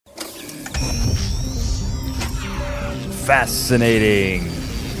fascinating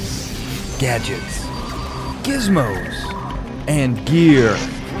gadgets, gizmos, and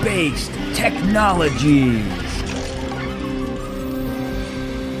gear-based technologies.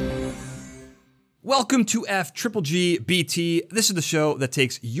 Welcome to FGGBT. This is the show that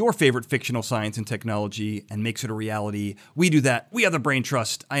takes your favorite fictional science and technology and makes it a reality. We do that. We are the Brain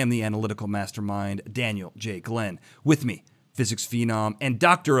Trust. I am the analytical mastermind, Daniel J. Glenn. With me, physics phenom and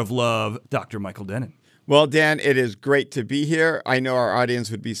doctor of love, Dr. Michael Dennin. Well, Dan, it is great to be here. I know our audience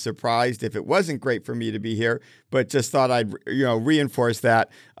would be surprised if it wasn't great for me to be here, but just thought I'd reinforce that.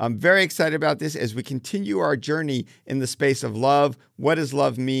 I'm very excited about this as we continue our journey in the space of love. What does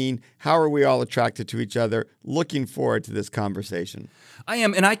love mean? How are we all attracted to each other? Looking forward to this conversation. I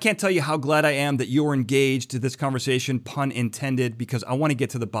am, and I can't tell you how glad I am that you're engaged to this conversation, pun intended, because I want to get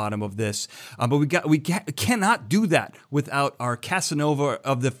to the bottom of this. But we cannot do that without our Casanova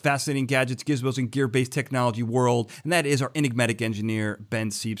of the fascinating gadgets, gizmos, and gear-based technology world, and that is our enigmatic engineer, Ben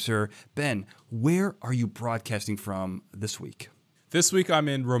Siepser. Ben, where are you broadcasting from this week? This week I'm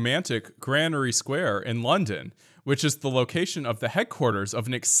in romantic Granary Square in London, which is the location of the headquarters of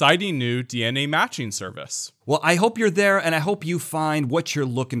an exciting new DNA matching service. Well, I hope you're there, and I hope you find what you're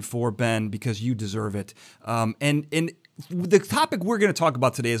looking for, Ben, because you deserve it. And the topic we're going to talk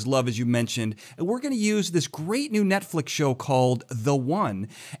about today is love, as you mentioned, and we're going to use this great new Netflix show called The One.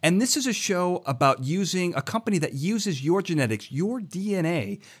 And this is a show about using a company that uses your genetics, your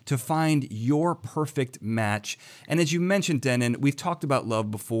DNA, to find your perfect match. And as you mentioned, Denon, we've talked about love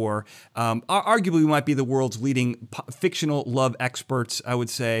before. Arguably, we might be the world's leading fictional love experts, I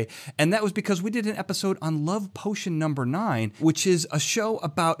would say. And that was because we did an episode on Love Potion Number 9, which is a show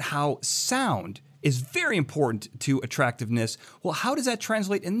about how sound is very important to attractiveness. Well, how does that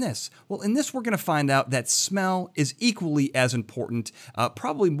translate in this? Well, in this, we're going to find out that smell is equally as important,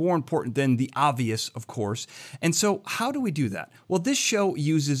 probably more important than the obvious, of course. And so how do we do that? Well, this show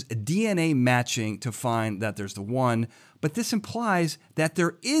uses DNA matching to find that there's the one, but this implies that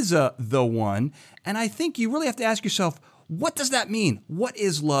there is the one. And I think you really have to ask yourself, what does that mean? What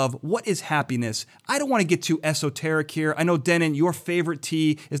is love? What is happiness? I don't want to get too esoteric here. I know, Denon, your favorite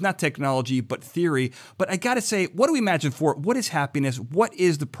T is not technology, but theory. But I got to say, what do we imagine for? What is happiness? What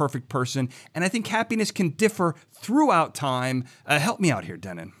is the perfect person? And I think happiness can differ throughout time. Help me out here,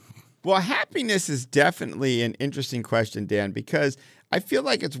 Denon. Well, happiness is definitely an interesting question, Dan, because I feel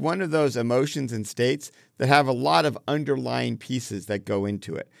like it's one of those emotions and states that have a lot of underlying pieces that go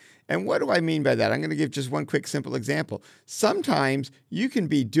into it. And what do I mean by that? I'm going to give just one quick, simple example. Sometimes you can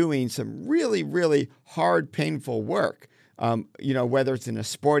be doing some really, really hard, painful work, whether it's in a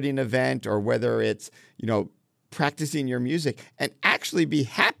sporting event or whether it's, practicing your music, and actually be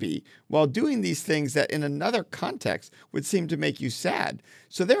happy while doing these things that in another context would seem to make you sad.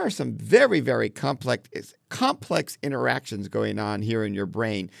 So there are some very, very complex interactions going on here in your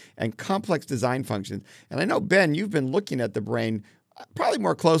brain and complex design functions. And I know, Ben, you've been looking at the brain probably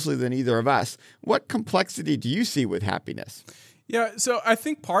more closely than either of us. What complexity do you see with happiness? Yeah, so I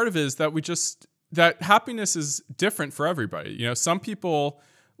think part of it is that that happiness is different for everybody. Some people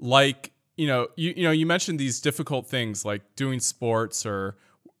like, you mentioned these difficult things like doing sports or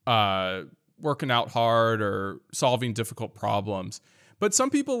working out hard or solving difficult problems. But some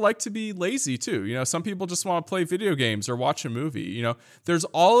people like to be lazy too. Some people just want to play video games or watch a movie. There's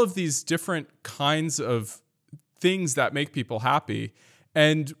all of these different kinds of things that make people happy,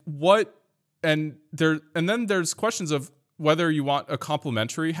 and then there's questions of whether you want a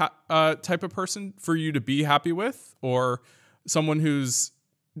complementary type of person for you to be happy with, or someone who's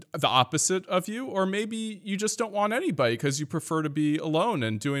the opposite of you, or maybe you just don't want anybody because you prefer to be alone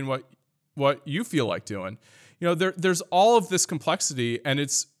and doing what you feel like doing. There's all of this complexity, and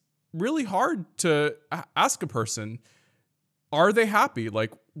it's really hard to ask a person, are they happy?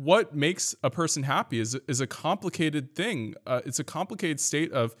 Like, what makes a person happy is a complicated thing. It's a complicated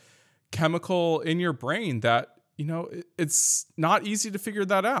state of chemical in your brain that, it's not easy to figure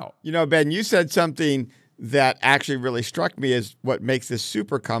that out. Ben, you said something that actually really struck me as what makes this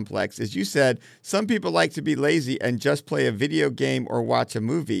super complex. Is you said some people like to be lazy and just play a video game or watch a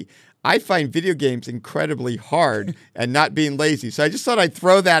movie. I find video games incredibly hard and not being lazy. So I just thought I'd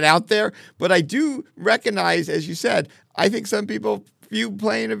throw that out there. But I do recognize, as you said, I think some people view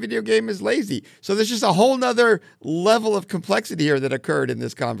playing a video game as lazy. So there's just a whole nother level of complexity here that occurred in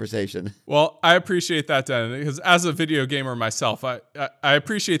this conversation. Well, I appreciate that, Dan, because as a video gamer myself, I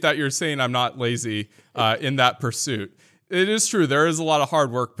appreciate that you're saying I'm not lazy in that pursuit. It is true. There is a lot of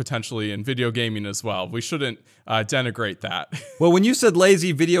hard work potentially in video gaming as well. We shouldn't denigrate that. Well, when you said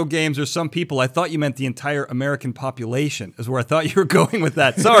lazy video games or some people, I thought you meant the entire American population is where I thought you were going with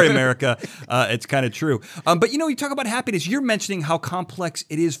that. Sorry, America. It's kind of true. But you talk about happiness. You're mentioning how complex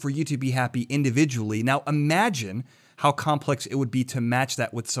it is for you to be happy individually. Now, imagine how complex it would be to match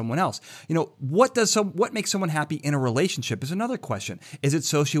that with someone else. What makes someone happy in a relationship is another question. Is it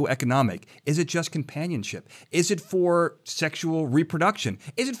socioeconomic? Is it just companionship? Is it for sexual reproduction?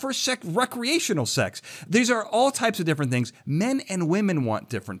 Is it for recreational sex? These are all types of different things. Men and women want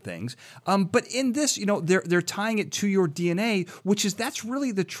different things. But in this, they're tying it to your DNA, that's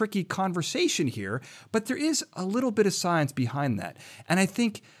really the tricky conversation here. But there is a little bit of science behind that. And I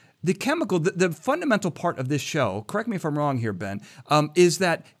think the chemical, the fundamental part of this show, correct me if I'm wrong here, Ben, is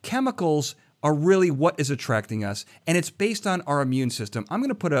that chemicals are really what is attracting us, and it's based on our immune system. I'm going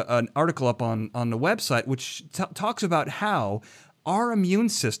to put an article up on the website which talks about how our immune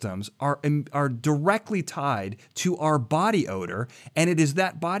systems are directly tied to our body odor, and it is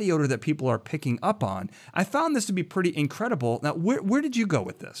that body odor that people are picking up on. I found this to be pretty incredible. Now, where did you go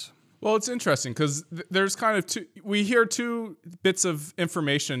with this? Well, it's interesting because there's kind of we hear two bits of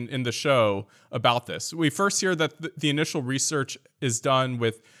information in the show about this. We first hear that the initial research is done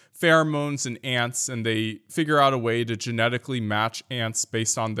with pheromones in ants, and they figure out a way to genetically match ants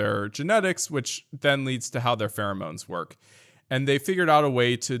based on their genetics, which then leads to how their pheromones work. And they figured out a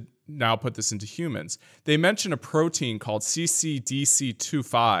way to now put this into humans. They mention a protein called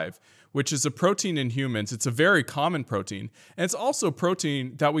CCDC25, which is a protein in humans. It's a very common protein. And it's also a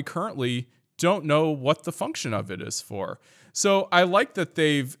protein that we currently don't know what the function of it is for. So I like that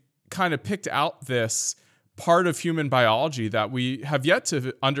they've kind of picked out this part of human biology that we have yet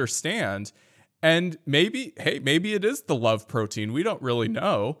to understand. And maybe it is the love protein. We don't really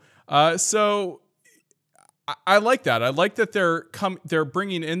know. So I like that. I like that they're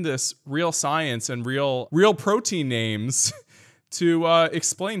bringing in this real science and real protein names to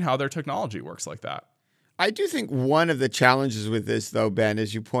explain how their technology works like that. I do think one of the challenges with this, though, Ben,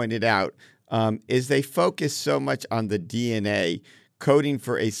 as you pointed out, is they focus so much on the DNA coding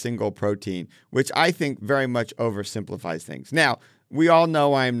for a single protein, which I think very much oversimplifies things. Now, we all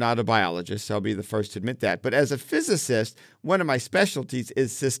know I am not a biologist, so I'll be the first to admit that. But as a physicist, one of my specialties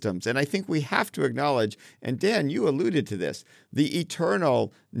is systems. And I think we have to acknowledge, and Dan, you alluded to this, the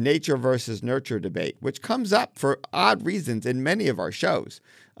eternal nature versus nurture debate, which comes up for odd reasons in many of our shows.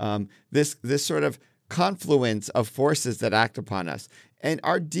 This sort of confluence of forces that act upon us. And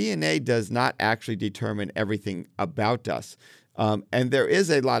our DNA does not actually determine everything about us. And there is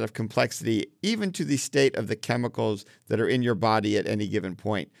a lot of complexity, even to the state of the chemicals that are in your body at any given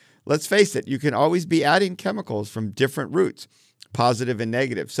point. Let's face it, you can always be adding chemicals from different roots, positive and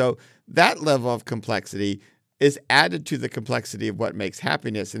negative. So that level of complexity is added to the complexity of what makes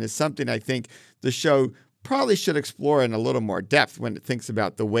happiness, and is something I think the show probably should explore in a little more depth when it thinks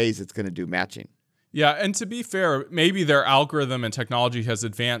about the ways it's going to do matching. Yeah, and to be fair, maybe their algorithm and technology has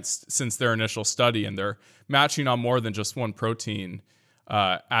advanced since their initial study, and they're matching on more than just one protein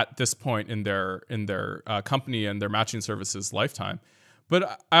at this point in their company and their matching services lifetime.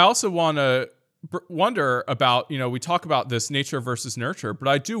 But I also want to wonder about, we talk about this nature versus nurture, but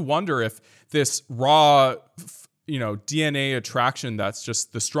I do wonder if this raw, DNA attraction that's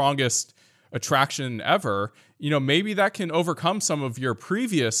just the strongest attraction ever, maybe that can overcome some of your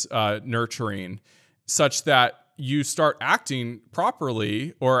previous nurturing, such that you start acting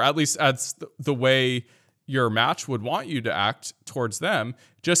properly, or at least as the way your match would want you to act towards them,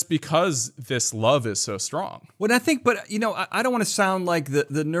 just because this love is so strong. Well, I think, but I don't want to sound like the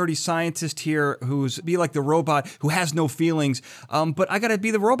nerdy scientist here be like the robot who has no feelings. But I got to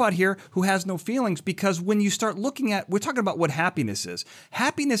be the robot here who has no feelings, because when you start looking at, we're talking about what happiness is.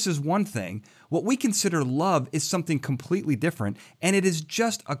 Happiness is one thing. What we consider love is something completely different, and it is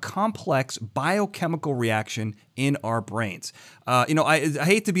just a complex biochemical reaction in our brains. I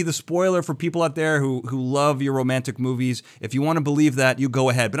hate to be the spoiler for people out there who love your romantic movies. If you want to believe that, you go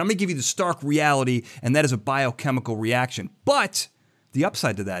ahead. But I'm going to give you the stark reality, and that is a biochemical reaction. But the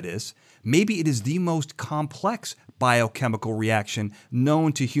upside to that is maybe it is the most complex biochemical reaction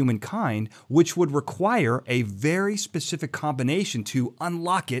known to humankind, which would require a very specific combination to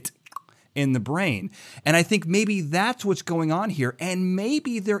unlock it in the brain. And I think maybe that's what's going on here. And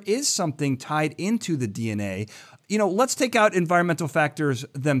maybe there is something tied into the DNA. Let's take out environmental factors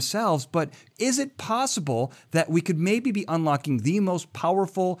themselves, but is it possible that we could maybe be unlocking the most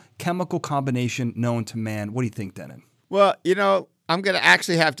powerful chemical combination known to man? What do you think, Denon? Well, I'm going to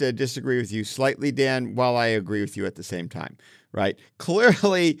actually have to disagree with you slightly, Dan, while I agree with you at the same time. right?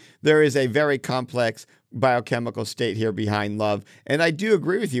 Clearly, there is a very complex biochemical state here behind love. And I do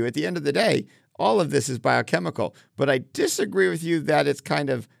agree with you. At the end of the day, all of this is biochemical. But I disagree with you that it's kind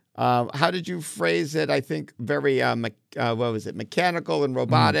of, how did you phrase it? I think very, what was it? Mechanical and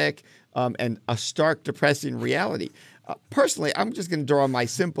robotic, and a stark, depressing reality. Personally, I'm just going to draw my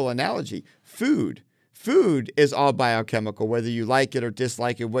simple analogy. Food is all biochemical, whether you like it or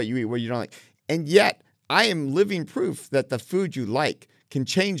dislike it, what you eat, what you don't like. And yet, I am living proof that the food you like can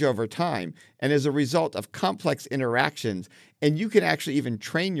change over time and as a result of complex interactions. And you can actually even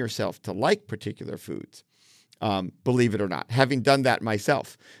train yourself to like particular foods, believe it or not, having done that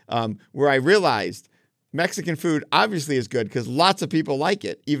myself, where I realized Mexican food obviously is good because lots of people like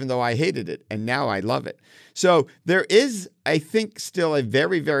it, even though I hated it, and now I love it. So there is, I think, still a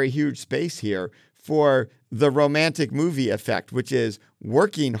very, very huge space here for the romantic movie effect, which is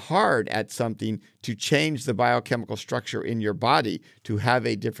working hard at something to change the biochemical structure in your body to have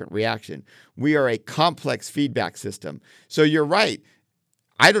a different reaction. We are a complex feedback system. So you're right.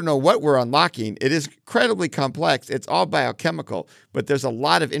 I don't know what we're unlocking. It is incredibly complex. It's all biochemical, but there's a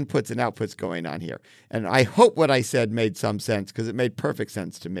lot of inputs and outputs going on here. And I hope what I said made some sense because it made perfect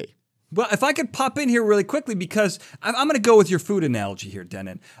sense to me. Well, if I could pop in here really quickly, because I'm going to go with your food analogy here,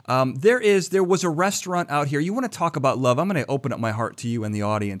 Denon. There was a restaurant out here. You want to talk about love? I'm going to open up my heart to you and the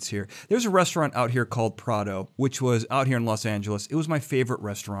audience here. There's a restaurant out here called Prado, which was out here in Los Angeles. It was my favorite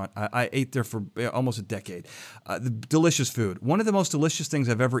restaurant. I ate there for almost a decade. Delicious food. One of the most delicious things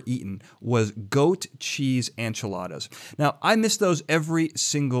I've ever eaten was goat cheese enchiladas. Now, I miss those every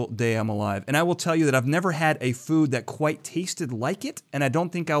single day I'm alive. And I will tell you that I've never had a food that quite tasted like it, and I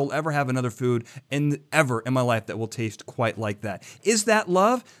don't think I will ever have another food ever in my life that will taste quite like that. Is that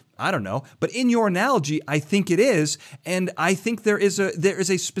love? I don't know. But in your analogy, I think it is. And I think there is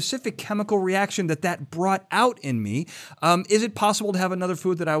a specific chemical reaction that brought out in me. Is it possible to have another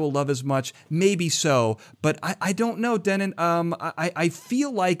food that I will love as much? Maybe so. But I don't know, Denon. I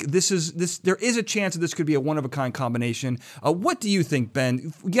feel like there is a chance that this could be a one-of-a-kind combination. What do you think,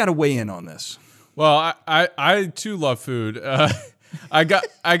 Ben? You got to weigh in on this. Well, I too love food. I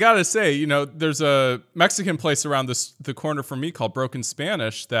gotta say, there's a Mexican place around the corner from me called Broken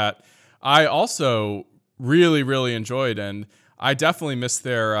Spanish that I also really, really enjoyed, and I definitely miss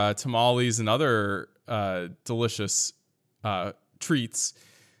their tamales and other delicious treats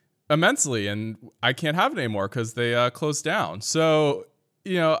immensely, and I can't have it anymore because they closed down. So,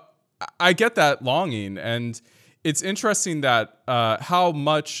 I get that longing, and it's interesting that how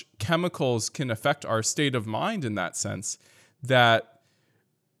much chemicals can affect our state of mind in that sense. That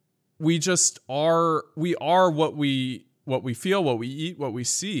we are what we feel, what we eat, what we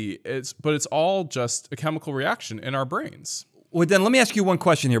see. But it's all just a chemical reaction in our brains. Well, then let me ask you one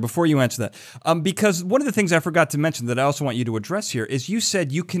question here before you answer that. Because one of the things I forgot to mention that I also want you to address here is you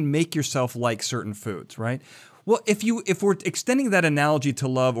said you can make yourself like certain foods, right? Well, if we're extending that analogy to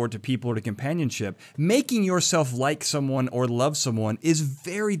love or to people or to companionship, making yourself like someone or love someone is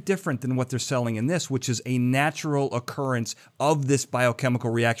very different than what they're selling in this, which is a natural occurrence of this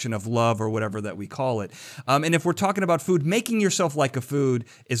biochemical reaction of love or whatever that we call it. And if we're talking about food, making yourself like a food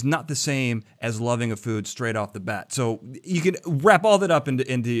is not the same as loving a food straight off the bat. So you can wrap all that up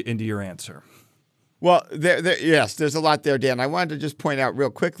into your answer. Well, yes, there's a lot there, Dan. I wanted to just point out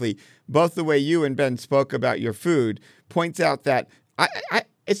real quickly, both the way you and Ben spoke about your food points out that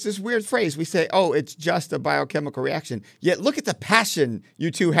it's this weird phrase. We say, oh, it's just a biochemical reaction. Yet look at the passion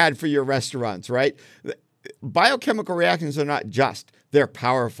you two had for your restaurants, right? Biochemical reactions are not just, they're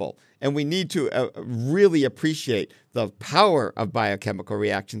powerful. And we need to really appreciate the power of biochemical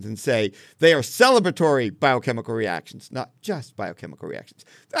reactions and say they are celebratory biochemical reactions, not just biochemical reactions.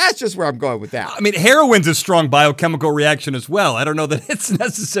 That's just where I'm going with that. I mean, heroin's a strong biochemical reaction as well. I don't know that it's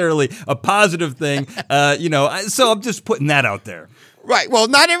necessarily a positive thing, so I'm just putting that out there. Right. Well,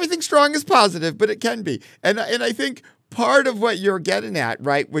 not everything strong is positive, but it can be. And I think part of what you're getting at,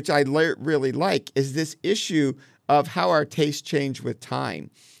 right, which I really like, is this issue of how our tastes change with time.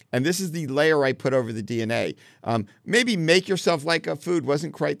 And this is the layer I put over the DNA. Maybe make yourself like a food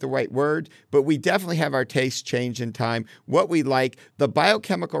wasn't quite the right word, but we definitely have our tastes change in time. What we like, the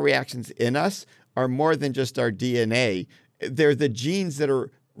biochemical reactions in us are more than just our DNA. They're the genes that are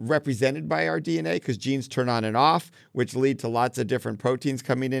represented by our DNA because genes turn on and off, which lead to lots of different proteins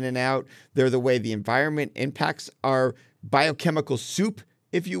coming in and out. They're the way the environment impacts our biochemical soup,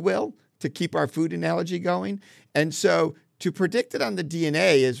 if you will, to keep our food analogy going. And so to predict it on the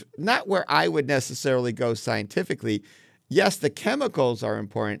DNA is not where I would necessarily go scientifically. Yes, the chemicals are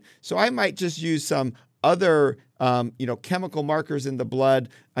important. So I might just use some other chemical markers in the blood,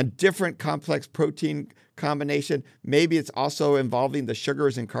 a different complex protein combination. Maybe it's also involving the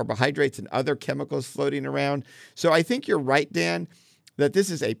sugars and carbohydrates and other chemicals floating around. So I think you're right, Dan, that this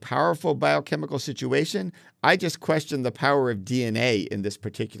is a powerful biochemical situation. I just question the power of DNA in this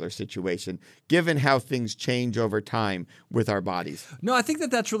particular situation, given how things change over time with our bodies. No, I think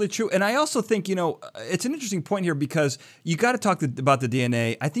that that's really true. And I also think, it's an interesting point here because you got to talk about the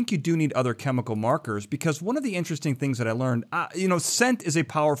DNA. I think you do need other chemical markers because one of the interesting things that I learned, scent is a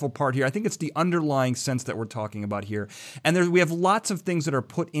powerful part here. I think it's the underlying sense that we're talking about here. And we have lots of things that are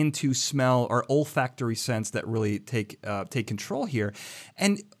put into smell or olfactory sense that really take control here.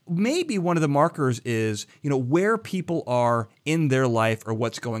 And maybe one of the markers is, where people are in their life or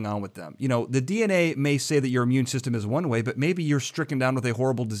what's going on with them. The DNA may say that your immune system is one way, but maybe you're stricken down with a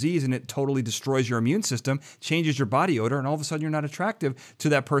horrible disease and it totally destroys your immune system, changes your body odor, and all of a sudden you're not attractive to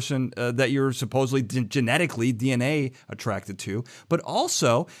that person that you're supposedly genetically DNA attracted to. But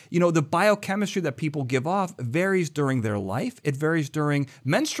also, the biochemistry that people give off varies during their life. It varies during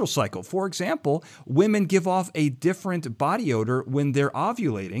menstrual cycle. For example, women give off a different body odor when they're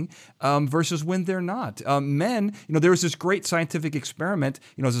ovulating versus when they're not. Men, there was this great scientific experiment,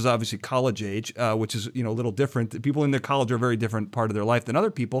 this is obviously college age, which is, a little different. People in their college are a very different part of their life than other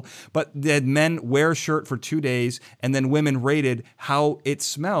people, but they had men wear a shirt for 2 days and then women rated how it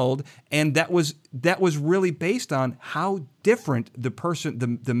smelled. And that was really based on how different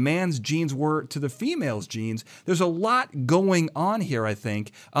the man's genes were to the female's genes. There's a lot going on here, I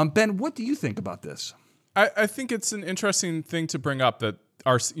think. Ben, what do you think about this? I think it's an interesting thing to bring up that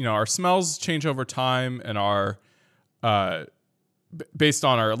our smells change over time and our based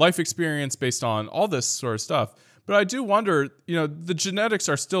on our life experience, based on all this sort of stuff. But I do wonder, the genetics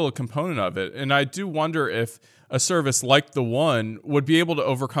are still a component of it. And I do wonder if a service like The One would be able to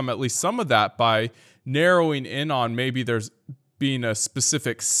overcome at least some of that by narrowing in on maybe there's being a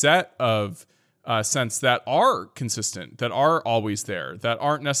specific set of scents that are consistent, that are always there, that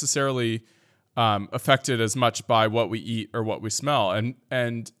aren't necessarily affected as much by what we eat or what we smell.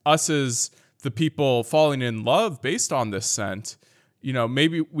 And us as the people falling in love based on this scent,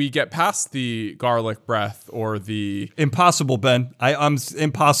 maybe we get past the garlic breath or the impossible, Ben. I'm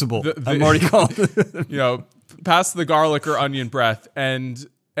impossible. I'm already called. Past the garlic or onion breath, and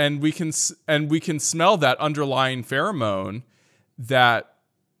we can smell that underlying pheromone that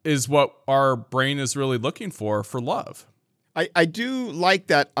is what our brain is really looking for love. I do like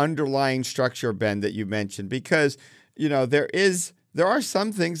that underlying structure, Ben, that you mentioned, because, there are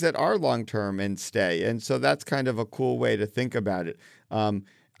some things that are long-term and stay. And so that's kind of a cool way to think about it.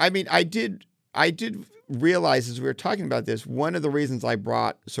 I did realize as we were talking about this, one of the reasons I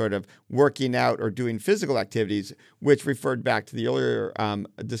brought sort of working out or doing physical activities, which referred back to the earlier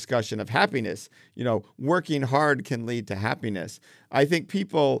discussion of happiness, working hard can lead to happiness. I think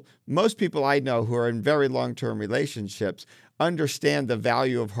most people I know who are in very long-term relationships understand the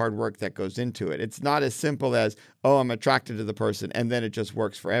value of hard work that goes into it. It's not as simple as, I'm attracted to the person and then it just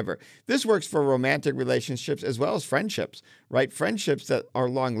works forever. This works for romantic relationships as well as friendships, right? Friendships that are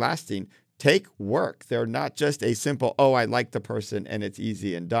long-lasting take work. They're not just a simple, I like the person and it's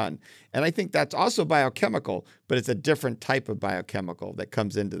easy and done. And I think that's also biochemical, but it's a different type of biochemical that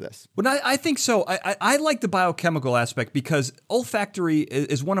comes into this. Well, I think so. I like the biochemical aspect because olfactory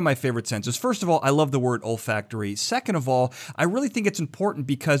is one of my favorite senses. First of all, I love the word olfactory. Second of all, I really think it's important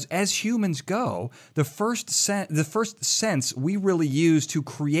because as humans go, the first sense we really use to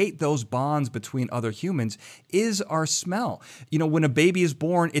create those bonds between other humans is our smell. When a baby is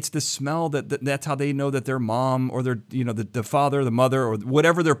born, it's the smell that's how they know that their mom or their, the father, the mother, or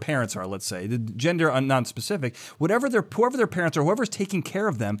whatever their parents are, let's say, the gender non-specific, whoever their parents are, whoever's taking care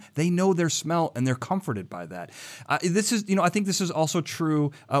of them, they know their smell and they're comforted by that. This is, I think this is also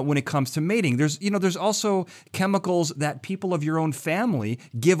true when it comes to mating. There's also chemicals that people of your own family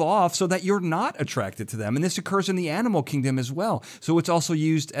give off so that you're not attracted to them. And this occurs in the animal kingdom as well. So it's also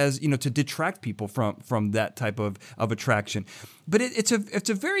used as, to detract people from that type of attraction. But it's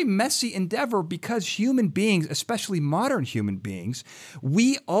a very messy endeavor because human beings, especially modern human beings,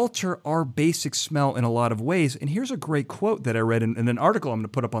 we alter our basic smell in a lot of ways. And here's a great quote that I read in an article I'm going to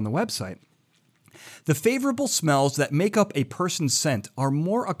put up on the website. The favorable smells that make up a person's scent are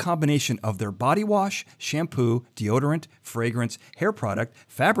more a combination of their body wash, shampoo, deodorant, fragrance, hair product,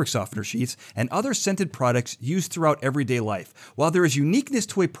 fabric softener sheets, and other scented products used throughout everyday life. While there is uniqueness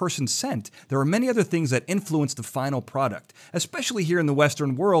to a person's scent, there are many other things that influence the final product. Especially here in the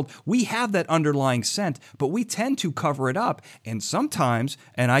Western world, we have that underlying scent, but we tend to cover it up. And sometimes,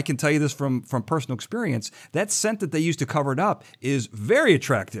 and I can tell you this from personal experience, that scent that they use to cover it up is very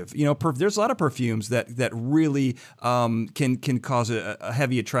attractive. There's a lot of perfume perfumes that really can cause a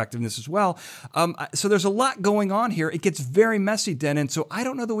heavy attractiveness as well. So there's a lot going on here. It gets very messy, Denon. So I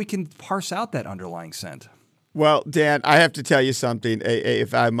don't know that we can parse out that underlying scent. Well, Dan, I have to tell you something.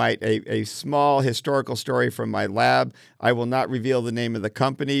 If I might, a small historical story from my lab. I will not reveal the name of the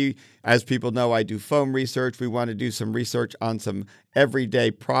company. As people know, I do foam research. We want to do some research on some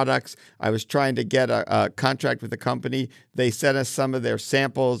everyday products. I was trying to get a contract with a company. They sent us some of their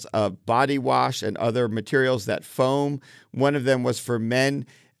samples of body wash and other materials that foam. One of them was for men.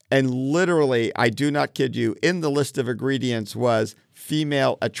 And literally, I do not kid you, in the list of ingredients was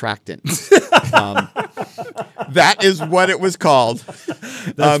female attractant. That is what it was called.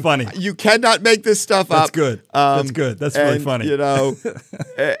 That's funny. You cannot make this stuff up. That's good. That's good. That's really funny. You know,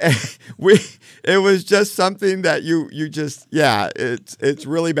 it was just something that you just, it's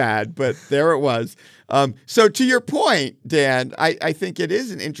really bad, but there it was. So to your point, Dan, I think it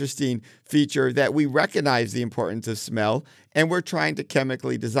is an interesting feature that we recognize the importance of smell, and we're trying to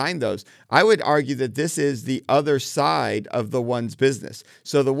chemically design those. I would argue that this is the other side of the one's business.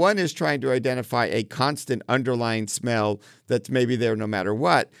 So the one is trying to identify a constant underlying smell that's maybe there no matter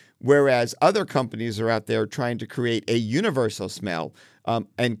what, whereas other companies are out there trying to create a universal smell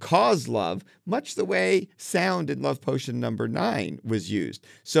and cause love, much the way sound in Love Potion number 9 was used.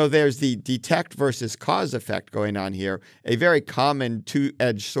 So there's the detect versus cause effect going on here, a very common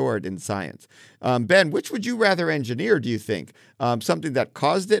two-edged sword in science. Ben, which would you rather engineer, do you think? Something that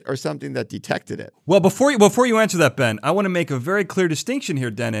caused it or something that detected it? Well, before you answer that, Ben, I want to make a very clear distinction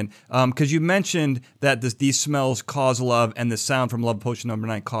here, Denon, because you mentioned that these smells cause love and the sound from Love Potion number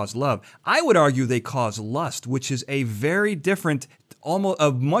 9 cause love. I would argue they cause lust, which is a very different, almost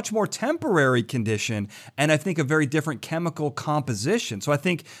a much more temporary condition, and I think a very different chemical composition. So I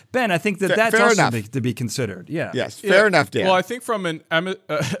think, Ben, that's also to be considered. Yeah. Yes, fair enough, Dan. Well, I think from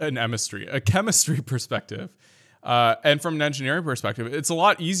a chemistry perspective, and from an engineering perspective, it's a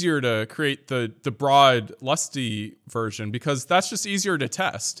lot easier to create the broad lusty version because that's just easier to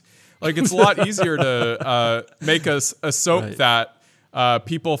test. Like it's a lot easier to make a soap that a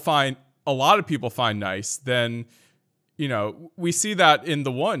lot of people find nice than, you know, we see that in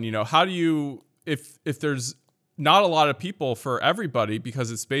the one. You know, how do you, if there's not a lot of people for everybody because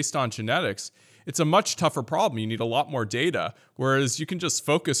it's based on genetics, it's a much tougher problem. You need a lot more data, whereas you can just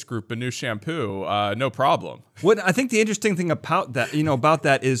focus group a new shampoo, no problem. What I think the interesting thing about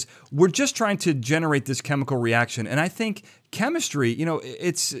that is we're just trying to generate this chemical reaction, and I think chemistry,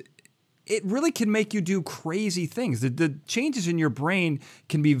 it really can make you do crazy things. The changes in your brain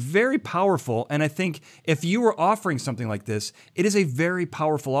can be very powerful, and I think if you were offering something like this, it is a very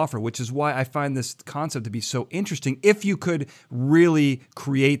powerful offer, which is why I find this concept to be so interesting. If you could really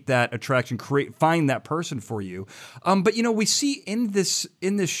create that attraction, find that person for you. But we see in this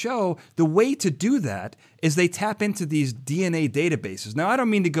show, the way to do that is they tap into these DNA databases. Now, I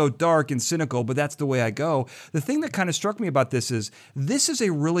don't mean to go dark and cynical, but that's the way I go. The thing that kind of struck me about this is a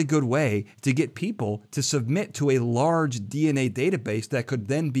really good way to get people to submit to a large DNA database that could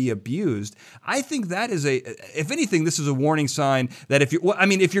then be abused. I think that is if anything, this is a warning sign that if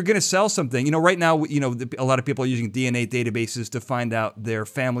you're going to sell something, right now, a lot of people are using DNA databases to find out their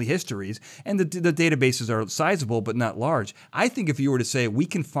family histories, and the databases are sizable but not large. I think if you were to say, we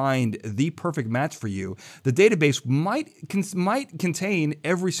can find the perfect match for you, the database might contain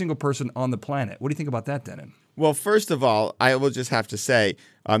every single person on the planet. What do you think about that, Denon? Well, first of all, I will just have to say,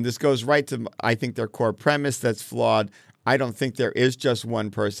 this goes right to, I think, their core premise that's flawed. I don't think there is just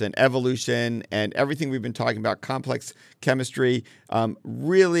one person. Evolution and everything we've been talking about, complex chemistry,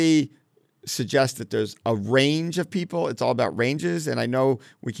 really suggests that there's a range of people. It's all about ranges, and I know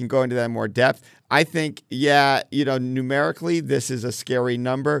we can go into that in more depth. I think, numerically, this is a scary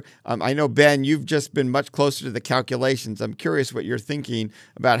number. I know, Ben, you've just been much closer to the calculations. I'm curious what you're thinking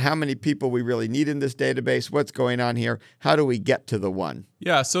about how many people we really need in this database, what's going on here, how do we get to the one?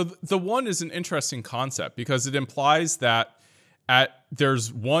 Yeah, so the one is an interesting concept because it implies that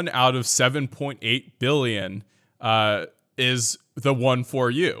there's 1 out of 7.8 billion is the one for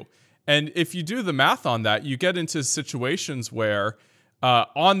you. And if you do the math on that, you get into situations where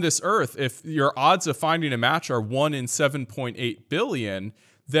on this earth, if your odds of finding a match are 1 in 7.8 billion,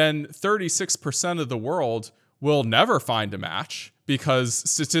 then 36% of the world will never find a match because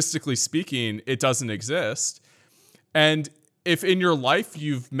statistically speaking, it doesn't exist. And if in your life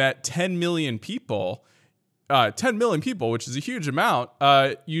you've met 10 million people, which is a huge amount,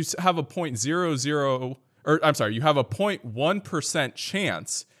 you have a 0.1%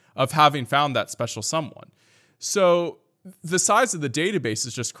 chance of having found that special someone. So the size of the database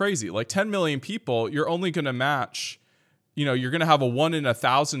is just crazy. Like 10 million people, you're only going to match you're going to have a 1 in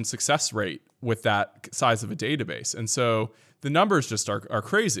 1,000 success rate with that size of a database. And so the numbers just are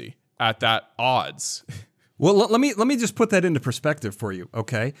crazy at that odds. Well, let me just put that into perspective for you,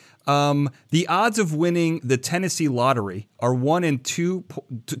 okay? The odds of winning the Tennessee lottery are 1 in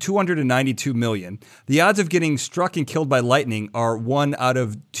 292 million. The odds of getting struck and killed by lightning are 1 out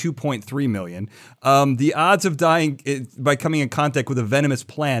of 2.3 million. The odds of dying by coming in contact with a venomous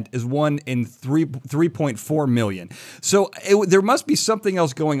plant is 1 in 3.4 million. So there must be something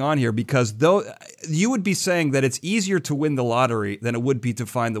else going on here, because though you would be saying that it's easier to win the lottery than it would be to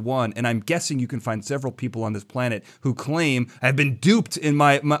find the one, and I'm guessing you can find several people on this planet who claim have been duped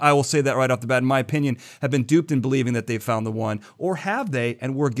I will say that right off the bat, in my opinion, have been duped in believing that they found the one, or have they?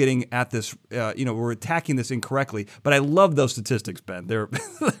 And we're getting at this, we're attacking this incorrectly. But I love those statistics, Ben. They're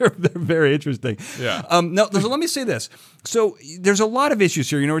very interesting. Yeah. Now, so let me say this. So there's a lot of issues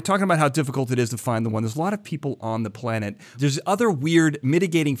here. We're talking about how difficult it is to find the one. There's a lot of people on the planet. There's other weird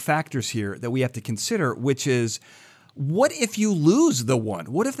mitigating factors here that we have to consider, which is, what if you lose the one?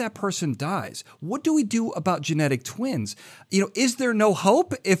 What if that person dies? What do we do about genetic twins? Is there no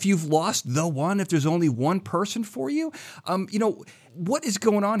hope if you've lost the one, if there's only one person for you? What is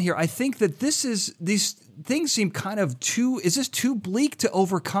going on here? I think that these things seem kind of is this too bleak to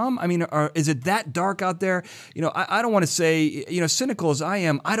overcome? I mean, is it that dark out there? I don't want to say, cynical as I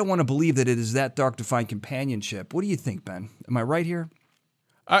am, I don't want to believe that it is that dark to find companionship. What do you think, Ben? Am I right here?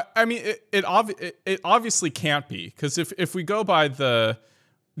 I mean, it obviously can't be, because if we go by the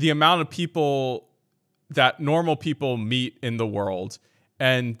amount of people that normal people meet in the world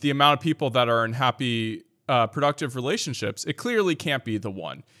and the amount of people that are in happy, productive relationships, it clearly can't be the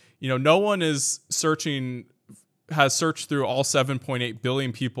one. No one has searched through all 7.8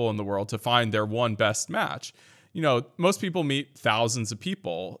 billion people in the world to find their one best match. Most people meet thousands of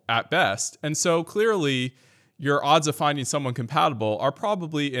people at best, and so clearly your odds of finding someone compatible are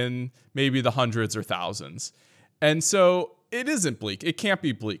probably in maybe the hundreds or thousands. And so it isn't bleak. It can't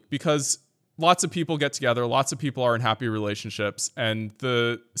be bleak, because lots of people get together, lots of people are in happy relationships, and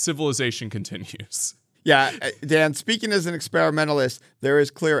the civilization continues. Yeah, Dan, speaking as an experimentalist, there is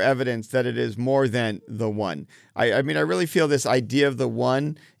clear evidence that it is more than the one. I mean, I really feel this idea of the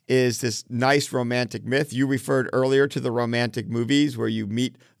one is this nice romantic myth. You referred earlier to the romantic movies where you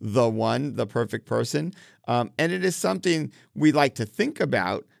meet the one, the perfect person. And it is something we like to think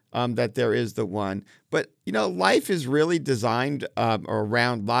about, that there is the one. But, life is really designed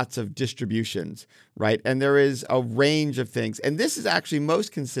around lots of distributions, right? And there is a range of things. And this is actually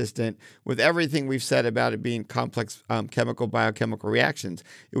most consistent with everything we've said about it being complex biochemical reactions.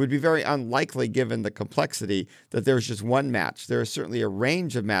 It would be very unlikely, given the complexity, that there's just one match. There is certainly a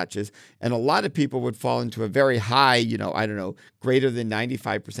range of matches. And a lot of people would fall into a very high, greater than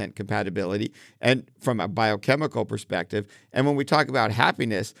 95% compatibility, and from a biochemical perspective. And when we talk about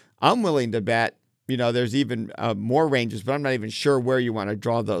happiness, I'm willing to bet there's even more ranges, but I'm not even sure where you want to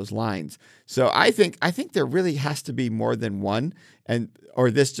draw those lines. So I think there really has to be more than one, or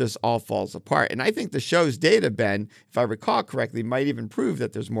this just all falls apart. And I think the show's data, Ben, if I recall correctly, might even prove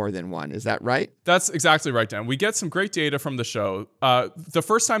that there's more than one. Is that right? That's exactly right, Dan. We get some great data from the show. The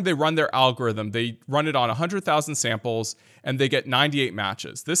first time they run their algorithm, they run it on 100,000 samples, and they get 98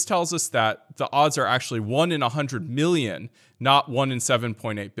 matches. This tells us that the odds are actually 1 in 100 million, not 1 in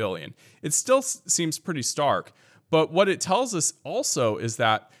 7.8 billion. It still seems pretty stark, but what it tells us also is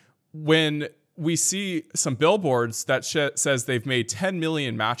that when we see some billboards that says they've made 10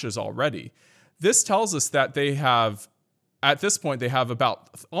 million matches already, this tells us that at this point, they have about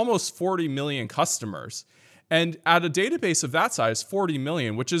almost 40 million customers. And at a database of that size, 40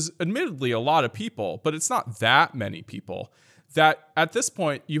 million, which is admittedly a lot of people, but it's not that many people, that at this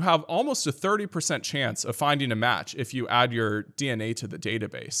point, you have almost a 30% chance of finding a match if you add your DNA to the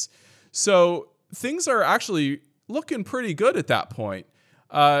database. So things are actually looking pretty good at that point.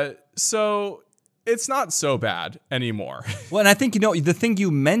 So it's not so bad anymore. Well, and I think, the thing you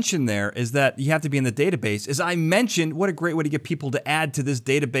mentioned there is that you have to be in the database. As I mentioned, what a great way to get people to add to this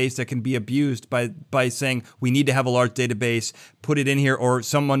database that can be abused by saying, we need to have a large database, put it in here, or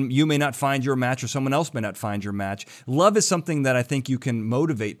you may not find your match, or someone else may not find your match. Love is something that I think you can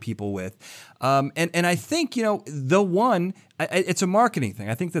motivate people with. And I think, the one, it's a marketing thing.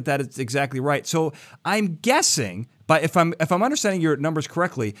 I think that is exactly right. So I'm guessing, but if I'm understanding your numbers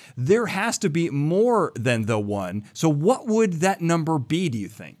correctly, there has to be more than the one. So what would that number be, do you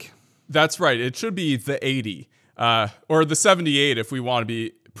think? That's right. It should be the 80, or the 78 if we want to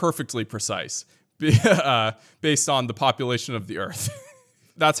be perfectly precise, based on the population of the Earth.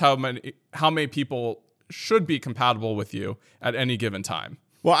 That's how many people should be compatible with you at any given time.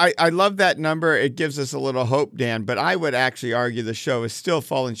 Well, I love that number. It gives us a little hope, Dan, but I would actually argue the show is still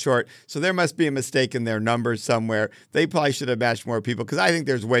falling short. So there must be a mistake in their numbers somewhere. They probably should have matched more people because I think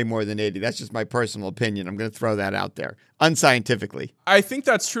there's way more than 80. That's just my personal opinion. I'm going to throw that out there unscientifically. I think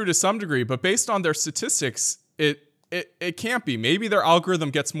that's true to some degree, but based on their statistics, it can't be. Maybe their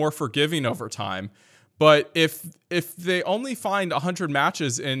algorithm gets more forgiving over time. But if they only find 100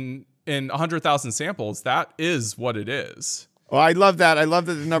 matches in 100,000 samples, that is what it is. Well, I love that. I love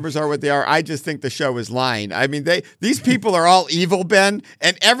that the numbers are what they are. I just think the show is lying. I mean, these people are all evil, Ben,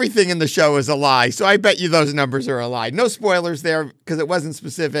 and everything in the show is a lie. So I bet you those numbers are a lie. No spoilers there because it wasn't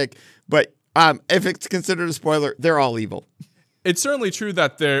specific. But if it's considered a spoiler, they're all evil. It's certainly true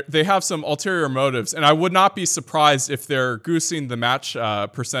that they have some ulterior motives, and I would not be surprised if they're goosing the match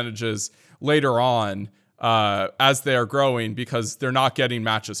percentages later on as they are growing because they're not getting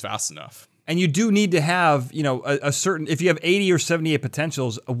matches fast enough. And you do need to have, a certain, if you have 80 or 78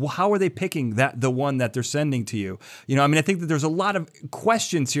 potentials, how are they picking the one that they're sending to you? I think that there's a lot of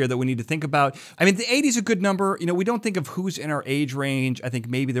questions here that we need to think about. I mean, the 80 is a good number. We don't think of who's in our age range. I think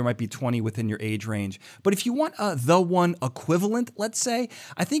maybe there might be 20 within your age range. But if you want the one equivalent, let's say,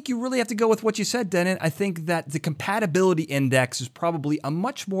 I think you really have to go with what you said, Denon. I think that the compatibility index is probably a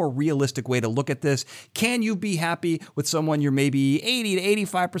much more realistic way to look at this. Can you be happy with someone you're maybe 80 to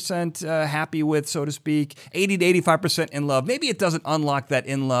 85% happy with, so to speak, 80 to 85% in love? Maybe it doesn't unlock that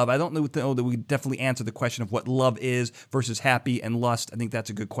in love. I don't know that we definitely answer the question of what love is versus happy and lust. I think that's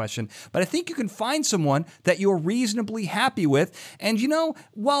a good question. But I think you can find someone that you're reasonably happy with. And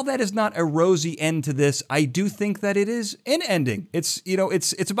while that is not a rosy end to this, I do think that it is an ending. It's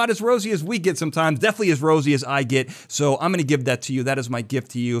about as rosy as we get sometimes, definitely as rosy as I get. So I'm going to give that to you. That is my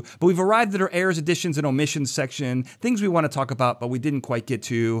gift to you. But we've arrived at our errors, additions, and omissions section, things we want to talk about, but we didn't quite get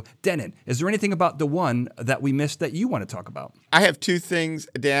to. Denon, is there anything about the one that we missed that you want to talk about? I have two things,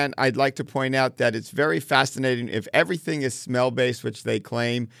 Dan. I'd like to point out that it's very fascinating. If everything is smell-based, which they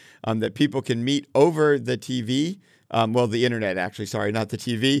claim, that people can meet over the TV, the internet actually, sorry, not the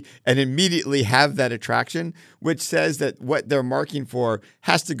TV, and immediately have that attraction, which says that what they're marking for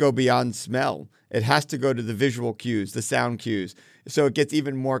has to go beyond smell. It has to go to the visual cues, the sound cues. So it gets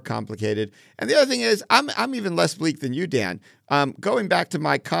even more complicated. And the other thing is, I'm even less bleak than you, Dan. Going back to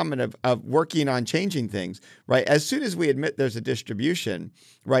my comment of working on changing things, right? As soon as we admit there's a distribution,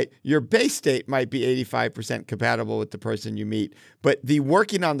 right, your base state might be 85% compatible with the person you meet, but the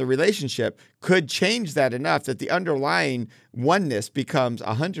working on the relationship could change that enough that the underlying oneness becomes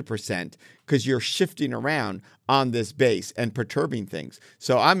 100% because you're shifting around on this base and perturbing things.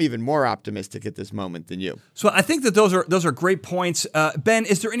 So I'm even more optimistic at this moment than you. So I think that those are great points. Ben,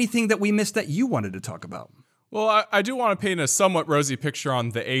 is there anything that we missed that you wanted to talk about? Well, I do want to paint a somewhat rosy picture on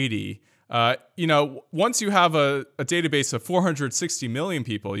the 80. Once you have a database of 460 million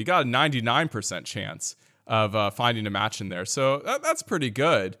people, you got a 99% chance of finding a match in there. So that's pretty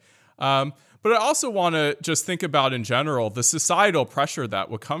good. But I also want to just think about in general the societal pressure that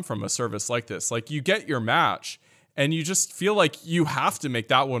would come from a service like this. Like you get your match and you just feel like you have to make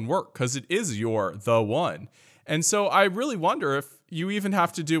that one work because it is the one. And so I really wonder if you even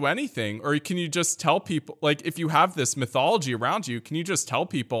have to do anything, or can you just tell people, like if you have this mythology around you, can you just tell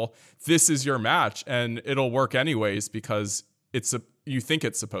people this is your match and it'll work anyways because you think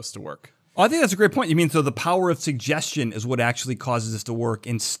it's supposed to work? Oh, I think that's a great point. You mean, so the power of suggestion is what actually causes this to work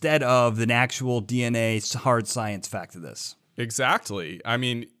instead of an actual DNA hard science fact of this. Exactly. I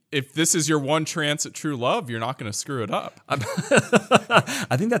mean, if this is your one chance at true love, you're not going to screw it up.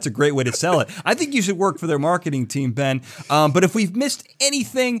 I think that's a great way to sell it. I think you should work for their marketing team, Ben. But if we've missed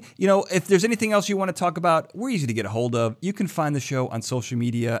anything, if there's anything else you want to talk about, we're easy to get a hold of. You can find the show on social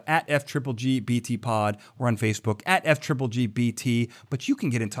media at FGGBT or on Facebook at FGGBT. But you can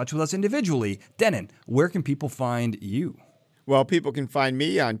get in touch with us individually. Denon, where can people find you? Well, people can find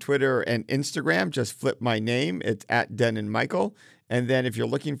me on Twitter and Instagram. Just flip my name. It's at Denon Michael. And then if you're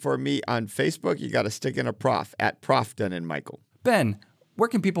looking for me on Facebook, you got to stick in a prof at Prof Denon Michael. Ben, where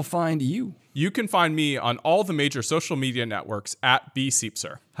can people find you? You can find me on all the major social media networks at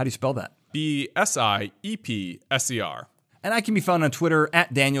bsiepser. How do you spell that? BSIEPSER. And I can be found on Twitter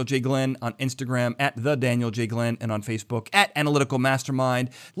at Daniel J. Glenn, on Instagram at The Daniel J. Glenn, and on Facebook at Analytical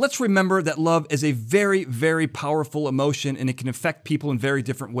Mastermind. Let's remember that love is a very, very powerful emotion, and it can affect people in very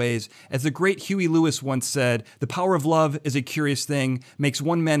different ways. As the great Huey Lewis once said, the power of love is a curious thing, makes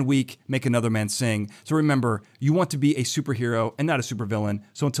one man weak, make another man sing. So remember, you want to be a superhero and not a supervillain.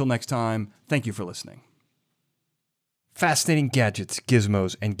 So until next time, thank you for listening. Fascinating Gadgets,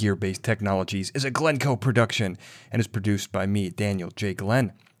 Gizmos, and Gear-Based Technologies is a Glencoe production and is produced by me, Daniel J.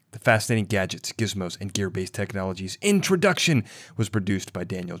 Glenn. The Fascinating Gadgets, Gizmos, and Gear-Based Technologies introduction was produced by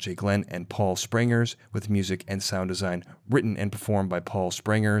Daniel J. Glenn and Paul Sprangers, with music and sound design written and performed by Paul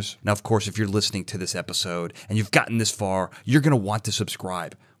Sprangers. Now, of course, if you're listening to this episode and you've gotten this far, you're going to want to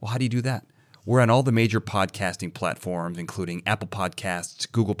subscribe. Well, how do you do that? We're on all the major podcasting platforms, including Apple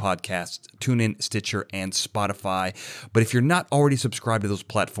Podcasts, Google Podcasts, TuneIn, Stitcher, and Spotify. But if you're not already subscribed to those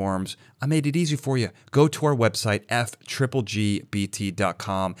platforms, I made it easy for you. Go to our website, fgbt.com.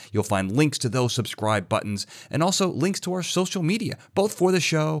 You'll find links to those subscribe buttons and also links to our social media, both for the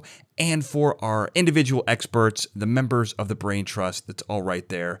show and for our individual experts, the members of the Brain Trust. That's all right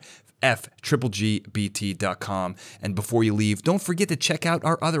there. fgbt.com. And before you leave, don't forget to check out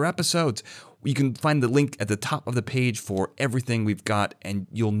our other episodes. You can find the link at the top of the page for everything we've got, and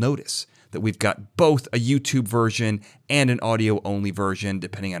you'll notice that we've got both a YouTube version and an audio-only version.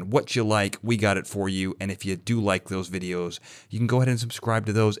 Depending on what you like, we got it for you. And if you do like those videos, you can go ahead and subscribe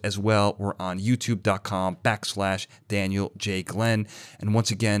to those as well. We're on youtube.com/Daniel J. Glenn. And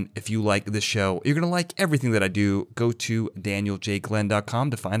once again, if you like this show, you're going to like everything that I do. Go to danieljglenn.com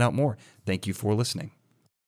to find out more. Thank you for listening.